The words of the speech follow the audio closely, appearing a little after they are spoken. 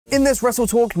In this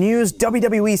WrestleTalk news,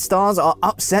 WWE stars are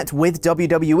upset with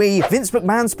WWE, Vince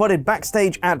McMahon spotted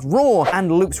backstage at Raw, and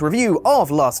Luke's review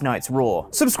of last night's Raw.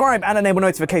 Subscribe and enable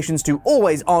notifications to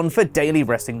always on for daily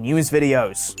wrestling news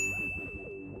videos.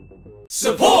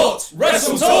 Support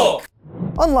WrestleTalk!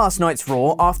 On last night's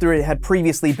Raw, after it had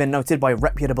previously been noted by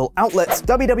reputable outlets,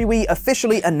 WWE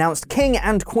officially announced King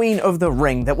and Queen of the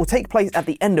Ring that will take place at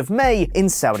the end of May in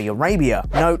Saudi Arabia.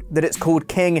 Note that it's called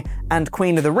King and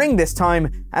Queen of the Ring this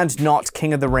time, and not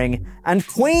King of the Ring and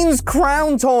Queen's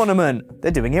Crown Tournament.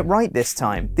 They're doing it right this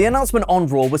time. The announcement on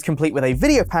Raw was complete with a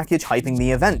video package hyping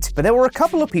the event, but there were a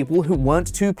couple of people who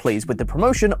weren't too pleased with the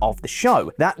promotion of the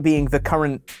show, that being the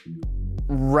current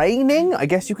reigning, I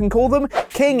guess you can call them,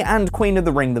 King and Queen of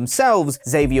the Ring themselves,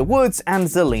 Xavier Woods and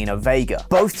Zelina Vega.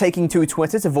 Both taking to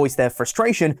Twitter to voice their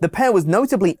frustration, the pair was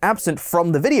notably absent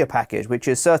from the video package, which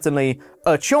is certainly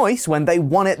a choice when they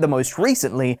won it the most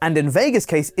recently, and in Vega's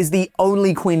case is the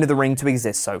only Queen of the Ring to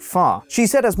exist so far. She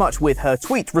said as much with her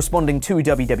tweet responding to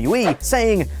WWE,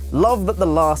 saying, "Love that the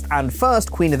last and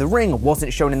first Queen of the Ring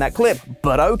wasn't shown in that clip,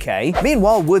 but okay."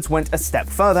 Meanwhile, Woods went a step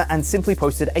further and simply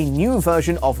posted a new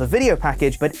version of the video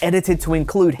package, but edited to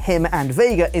include him and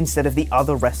Vega instead of the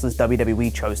other wrestlers WWE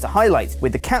chose to highlight,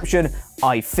 with the caption,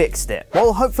 "I fixed it."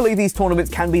 While hopefully these tournaments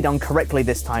can be done correctly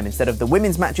this time, instead of the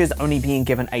women's matches only being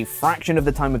given a fraction of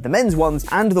the time of the men's ones,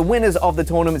 and the winners of the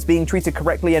tournaments being treated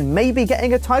correctly and maybe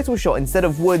getting a title shot instead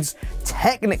of Woods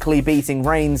technically beating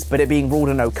Reigns, but it being ruled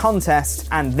a no contest,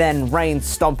 and then Reigns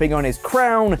stomping on his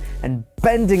crown and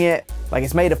bending it like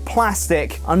it's made of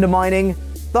plastic, undermining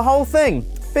the whole thing.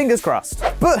 Fingers crossed.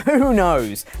 But who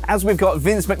knows, as we've got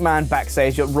Vince McMahon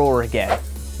backstage at Raw again.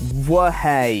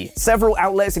 Wahey. Several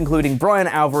outlets including Brian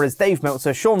Alvarez, Dave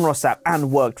Meltzer, Sean Rossap, and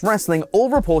Worked Wrestling all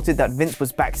reported that Vince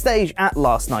was backstage at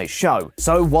last night's show.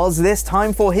 So was this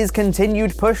time for his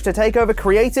continued push to take over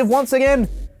creative once again?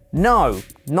 No,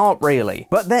 not really.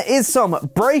 But there is some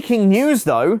breaking news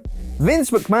though.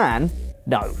 Vince McMahon,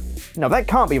 no, that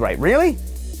can't be right, really?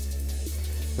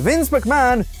 Vince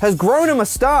McMahon has grown a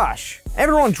mustache.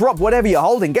 Everyone drop whatever you're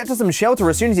holding, get to some shelter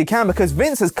as soon as you can because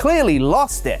Vince has clearly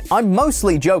lost it. I'm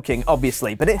mostly joking,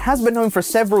 obviously, but it has been known for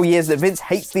several years that Vince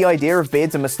hates the idea of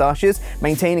beards and mustaches,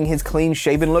 maintaining his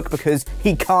clean-shaven look because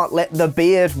he can't let the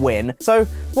beard win. So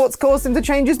what's caused him to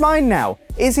change his mind now?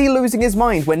 Is he losing his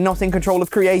mind when not in control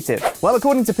of creative? Well,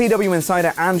 according to PW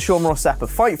Insider and Sean Rossap of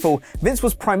Fightful, Vince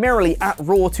was primarily at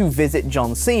Raw to visit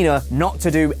John Cena, not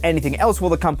to do anything else for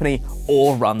the company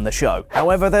or run the show.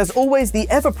 However, there's always the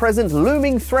ever-present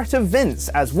looming threat of Vince,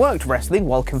 as Worked Wrestling,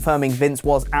 while confirming Vince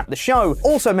was at the show,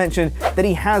 also mentioned that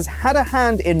he has had a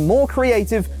hand in more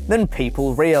creative than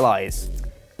people realize.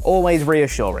 Always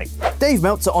reassuring. Dave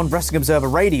Meltzer on Wrestling Observer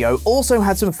Radio also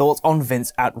had some thoughts on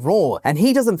Vince at Raw, and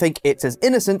he doesn't think it's as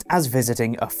innocent as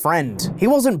visiting a friend. He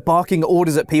wasn't barking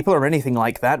orders at people or anything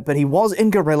like that, but he was in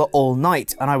Gorilla all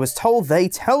night, and I was told they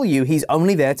tell you he's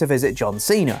only there to visit John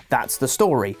Cena. That's the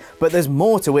story, but there's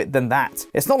more to it than that.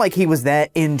 It's not like he was there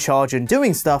in charge and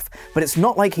doing stuff, but it's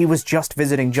not like he was just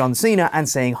visiting John Cena and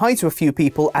saying hi to a few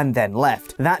people and then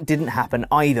left. That didn't happen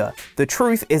either. The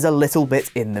truth is a little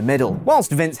bit in the middle. Whilst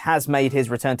Vince has made his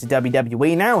return to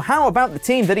WWE now, how about the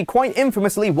team that he quite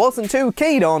infamously wasn't too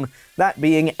keen on? That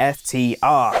being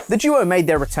FTR. The duo made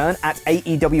their return at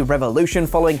AEW Revolution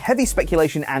following heavy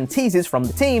speculation and teases from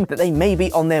the team that they may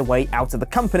be on their way out of the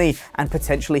company and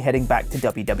potentially heading back to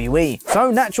WWE.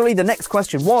 So naturally, the next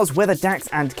question was whether Dax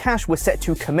and Cash were set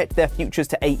to commit their futures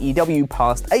to AEW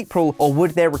past April, or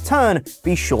would their return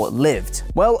be short-lived?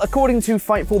 Well, according to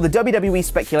Fightful, the WWE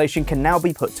speculation can now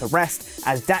be put to rest,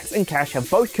 as Dax and Cash have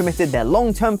both committed their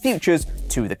long-term futures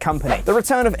to the company. The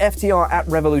return of FTR at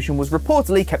Revolution was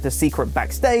reportedly kept a secret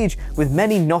backstage, with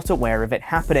many not aware of it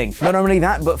happening. Not only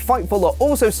that, but Fightful are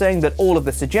also saying that all of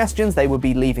the suggestions they would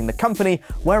be leaving the company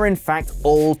were in fact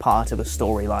all part of a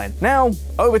storyline. Now,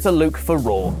 over to Luke for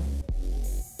Raw.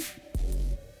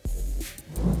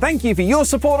 Thank you for your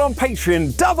support on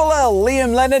Patreon, Double L,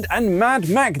 Liam Leonard, and Mad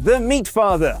Mac, the Meat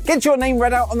Father. Get your name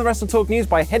read out on the WrestleTalk news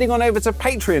by heading on over to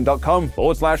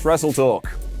patreon.com/WrestleTalk.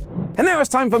 And now it's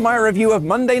time for my review of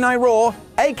Monday Night Raw,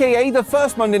 aka the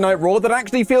first Monday Night Raw that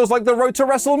actually feels like the Road to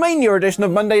WrestleMania edition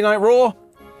of Monday Night Raw.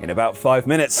 In about 5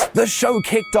 minutes, the show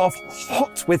kicked off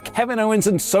hot with Kevin Owens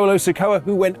and Solo Sikoa,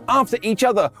 who went after each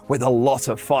other with a lot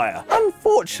of fire.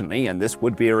 Unfortunately, and this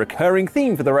would be a recurring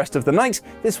theme for the rest of the night,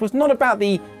 this was not about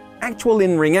the actual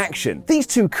in-ring action. These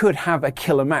two could have a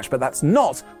killer match, but that's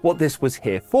not what this was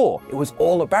here for. It was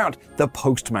all about the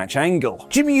post-match angle.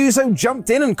 Jimmy Uso jumped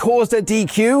in and caused a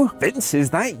DQ. Vince, is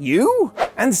that you?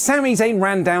 And Sami Zayn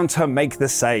ran down to make the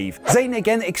save. Zayn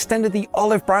again extended the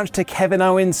olive branch to Kevin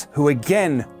Owens, who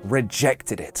again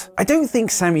rejected it. I don't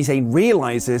think Sami Zayn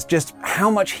realizes just how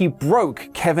much he broke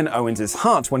Kevin Owens'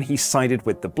 heart when he sided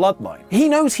with the Bloodline. He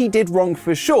knows he did wrong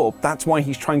for sure, that's why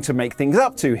he's trying to make things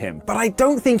up to him, but I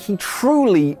don't think he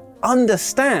truly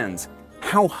understands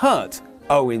how hurt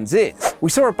Owens is. We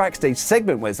saw a backstage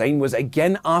segment where Zayn was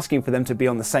again asking for them to be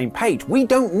on the same page. We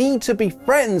don't need to be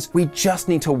friends, we just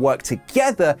need to work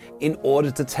together in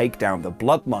order to take down the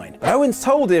Bloodline. But Owens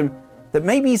told him that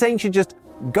maybe Zayn should just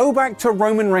go back to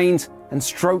Roman Reigns and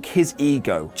stroke his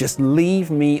ego. Just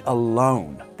leave me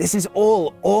alone. This is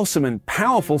all awesome and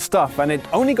powerful stuff, and it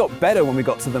only got better when we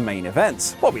got to the main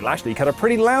event. Bobby Lashley cut a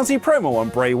pretty lousy promo on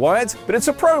Bray Wyatt, but it's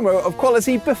a promo of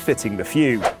quality befitting the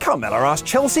feud. Carmella asked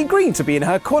Chelsea Green to be in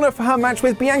her corner for her match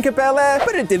with Bianca Belair,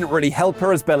 but it didn't really help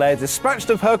her as Belair dispatched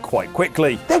of her quite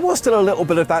quickly. There was still a little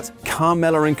bit of that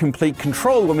Carmella in complete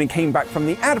control when we came back from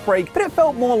the ad break, but it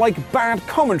felt more like bad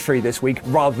commentary this week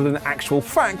rather than actual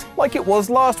fact like it was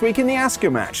last week in the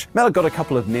Asuka match. Mella got a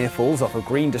couple of near falls off of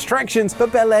Green distractions,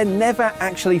 but Belair never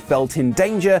actually felt in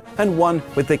danger and won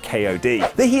with the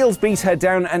KOD. The heels beat her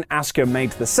down and Asuka made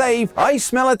the save. I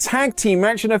smell a tag team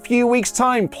match in a few weeks'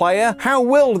 time, player. How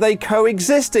will they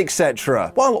coexist,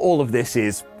 etc. While all of this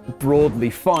is broadly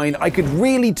fine, I could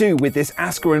really do with this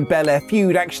Asuka and Belair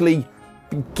feud actually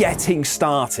getting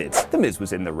started. The Miz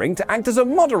was in the ring to act as a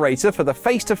moderator for the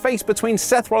face-to-face between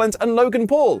Seth Rollins and Logan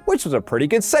Paul, which was a pretty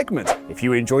good segment. If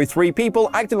you enjoy three people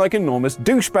acting like enormous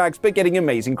douchebags but getting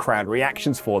amazing crowd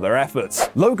reactions for their efforts.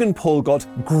 Logan Paul got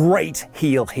great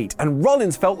heel heat, and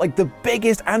Rollins felt like the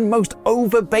biggest and most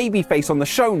over babyface on the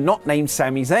show not named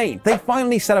Sami Zayn. They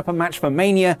finally set up a match for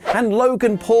Mania, and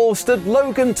Logan Paul stood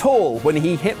Logan tall when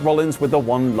he hit Rollins with the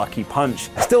one lucky punch.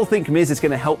 I still think Miz is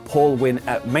going to help Paul win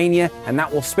at Mania, and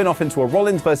that will spin off into a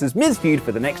Rollins versus Miz feud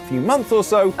for the next few months or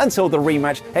so until the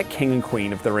rematch at King and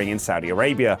Queen of the Ring in Saudi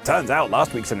Arabia. Turns out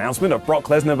last week's announcement of Brock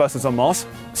Lesnar versus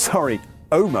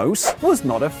Omos was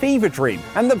not a fever dream,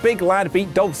 and the big lad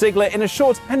beat Dolph Ziggler in a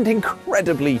short and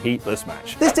incredibly heatless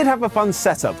match. This did have a fun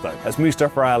setup though, as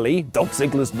Mustafa Ali, Dolph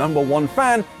Ziggler's #1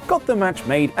 fan, got the match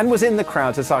made and was in the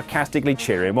crowd to sarcastically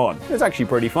cheer him on. It was actually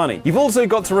pretty funny. You've also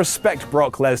got to respect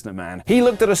Brock Lesnar, man. He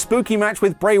looked at a spooky match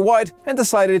with Bray Wyatt and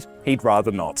decided he'd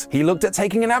rather not. He looked at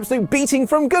taking an absolute beating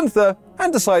from Gunther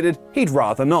and decided he'd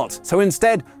rather not. So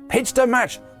instead, pitched a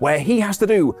match where he has to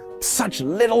do such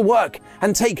little work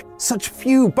and take such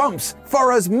few bumps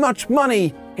for as much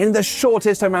money in the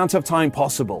shortest amount of time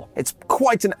possible. It's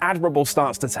quite an admirable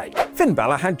stance to take. Finn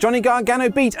Balor had Johnny Gargano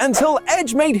beat until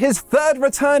Edge made his third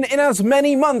return in as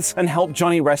many months and helped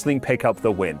Johnny Wrestling pick up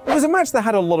the win. It was a match that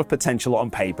had a lot of potential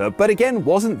on paper, but again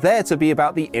wasn't there to be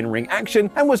about the in-ring action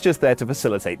and was just there to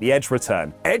facilitate the Edge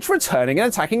return. Edge returning and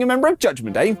attacking a member of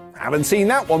Judgment Day? Haven't seen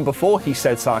that one before, he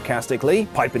said sarcastically.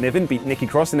 Piper Niven beat Nikki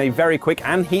Cross in a very quick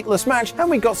and heatless match, and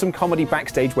we got some comedy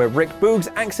backstage where Rick Boogs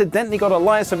accidentally got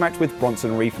Elias a match with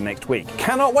Bronson Reed for next week.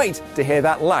 Cannot wait to hear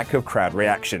that lack of crowd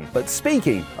reaction. But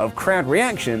speaking of crowd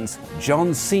reactions,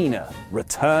 John Cena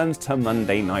returns to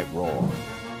Monday Night Raw.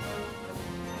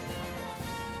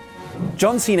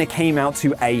 John Cena came out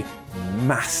to a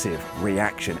massive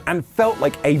reaction and felt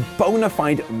like a bona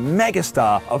fide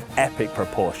megastar of epic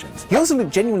proportions. He also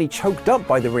looked genuinely choked up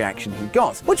by the reaction he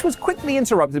got, which was quickly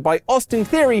interrupted by Austin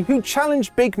Theory, who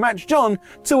challenged Big Match John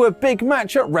to a big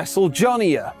match at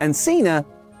WrestleJohnia, and Cena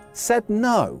said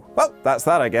no. Well, that's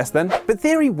that I guess then. But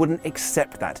Theory wouldn't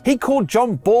accept that. He called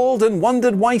John bald and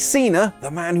wondered why Cena, the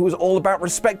man who was all about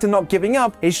respect and not giving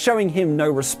up, is showing him no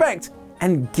respect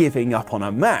and giving up on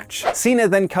a match. Cena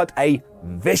then cut a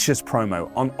vicious promo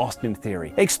on Austin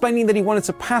Theory, explaining that he wanted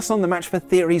to pass on the match for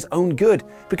Theory's own good,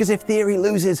 because if Theory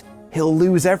loses, he'll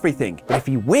lose everything. But if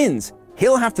he wins,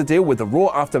 he'll have to deal with the Raw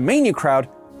After Mania crowd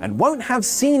and won't have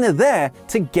Cena there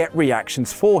to get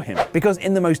reactions for him. Because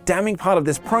in the most damning part of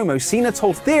this promo, Cena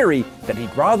told Theory that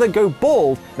he'd rather go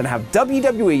bald than have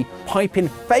WWE pipe in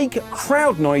fake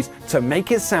crowd noise to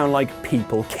make it sound like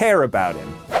people care about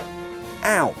him.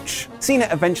 Ouch. Cena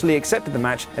eventually accepted the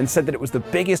match and said that it was the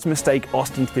biggest mistake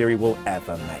Austin Theory will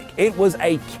ever make. It was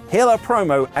a killer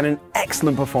promo and an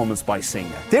excellent performance by Cena.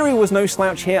 Theory was no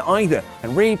slouch here either,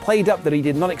 and really played up that he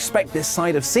did not expect this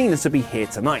side of Cena to be here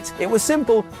tonight. It was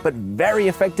simple, but very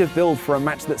effective build for a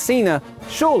match that Cena,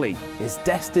 surely, is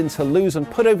destined to lose and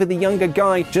put over the younger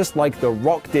guy, just like The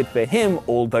Rock did for him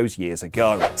all those years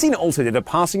ago. Cena also did a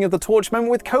passing of the torch moment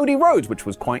with Cody Rhodes, which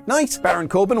was quite nice. Baron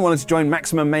Corbin wanted to join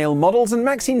Maximum Male Models, and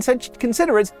Maxine said she'd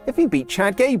consider it if he beat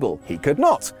Chad Gable. He could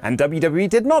not. And WWE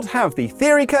did not have the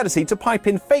Theory courtesy to pipe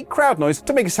in fake crowd noise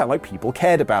to make it sound like people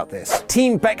cared about this.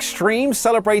 Team Backstream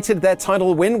celebrated their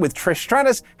title win with Trish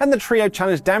Stratus, and the trio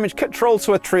challenged Damage Control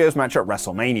to a trios match at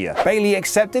WrestleMania. Bayley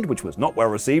accepted, which was not well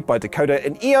received by Dakota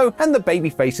and Io, and the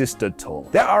babyfaces stood tall.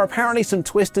 There are apparently some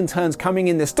twists and turns coming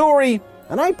in this story,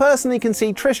 and I personally can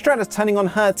see Trish Stratus turning on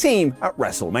her team at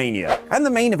WrestleMania. And the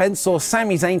main event saw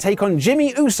Sami Zayn take on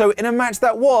Jimmy Uso in a match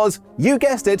that was, you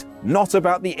guessed it, not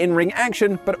about the in-ring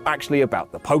action, but actually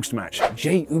about the post-match.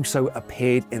 Jey Uso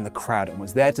appeared in the crowd and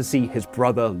was there to see his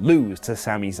brother lose to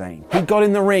Sami Zayn. He got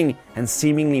in the ring and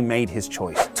seemingly made his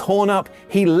choice. Torn up,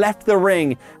 he left the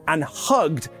ring and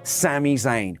hugged Sami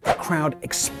Zayn. The crowd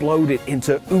exploded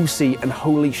into Usi and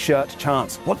holy shirt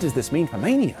chants. What does this mean for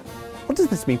Mania? What does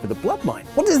this mean for the Bloodline?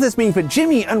 What does this mean for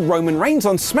Jimmy and Roman Reigns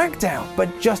on SmackDown?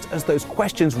 But just as those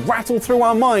questions rattle through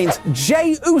our minds,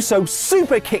 Jey Uso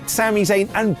super kicked Sami Zayn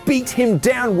and beat him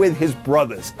down with his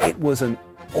brothers. It was an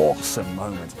awesome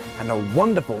moment and a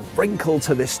wonderful wrinkle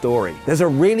to this story. There's a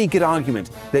really good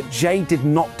argument that Jey did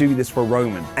not do this for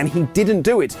Roman, and he didn't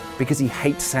do it because he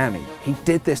hates Sami. He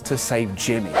did this to save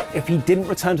Jimmy. If he didn't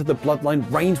return to the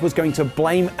Bloodline, Reigns was going to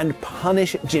blame and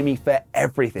punish Jimmy for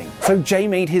everything. So Jey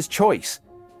made his choice.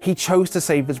 He chose to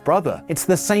save his brother. It's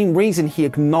the same reason he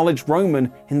acknowledged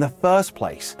Roman in the first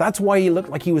place. That's why he looked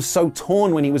like he was so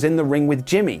torn when he was in the ring with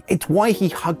Jimmy. It's why he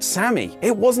hugged Sami.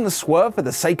 It wasn't a swerve for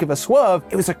the sake of a swerve,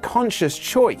 it was a conscious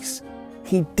choice.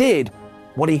 He did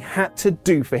what he had to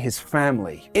do for his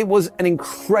family. It was an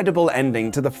incredible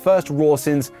ending to the first Raw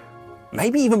since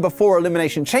maybe even before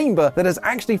Elimination Chamber that has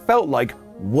actually felt like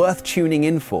worth tuning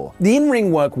in for. The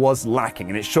in-ring work was lacking,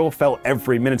 and it sure felt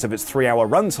every minute of its 3-hour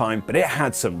runtime, but it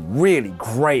had some really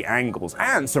great angles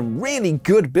and some really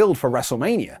good build for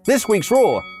WrestleMania. This week's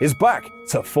Raw is back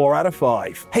to 4 out of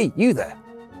 5. Hey, you there.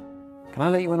 Can I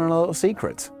let you in on a little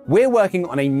secret? We're working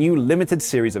on a new limited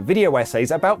series of video essays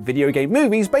about video game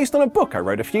movies based on a book I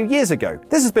wrote a few years ago.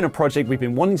 This has been a project we've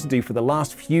been wanting to do for the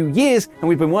last few years, and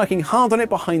we've been working hard on it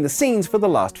behind the scenes for the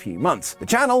last few months. The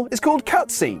channel is called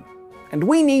Cutscene, and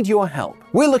we need your help.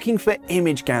 We're looking for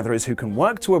image gatherers who can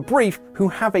work to a brief, who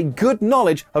have a good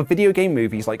knowledge of video game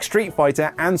movies like Street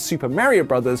Fighter and Super Mario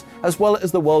Bros., as well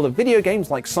as the world of video games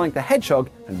like Sonic the Hedgehog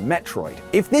and Metroid.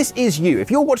 If this is you,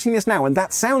 if you're watching this now and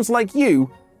that sounds like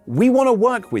you, we want to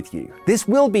work with you. This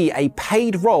will be a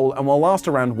paid role and will last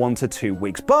around 1 to 2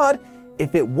 weeks, but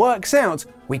if it works out,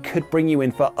 we could bring you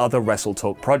in for other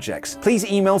WrestleTalk projects. Please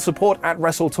email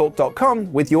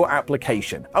support@WrestleTalk.com with your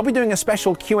application. I'll be doing a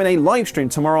special Q&A live stream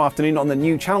tomorrow afternoon on the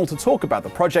new channel to talk about the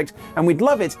project, and we'd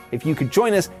love it if you could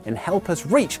join us and help us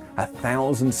reach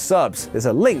 1,000 subs. There's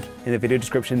a link in the video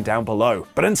description down below.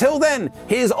 But until then,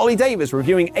 here's Ollie Davis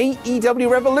reviewing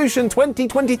AEW Revolution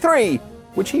 2023,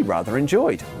 which he rather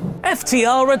enjoyed.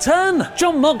 FTR return.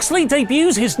 Jon Moxley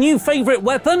debuts his new favourite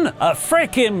weapon, a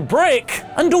frickin' brick.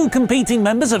 And all competing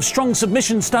members of Strong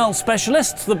Submission Style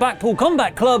Specialists, the Blackpool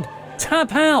Combat Club,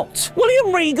 tap out.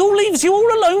 William Regal leaves you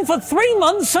all alone for 3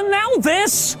 months, and now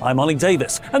this. I'm Ollie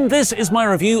Davis, and this is my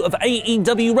review of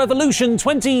AEW Revolution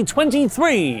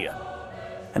 2023.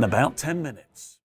 In about 10 minutes.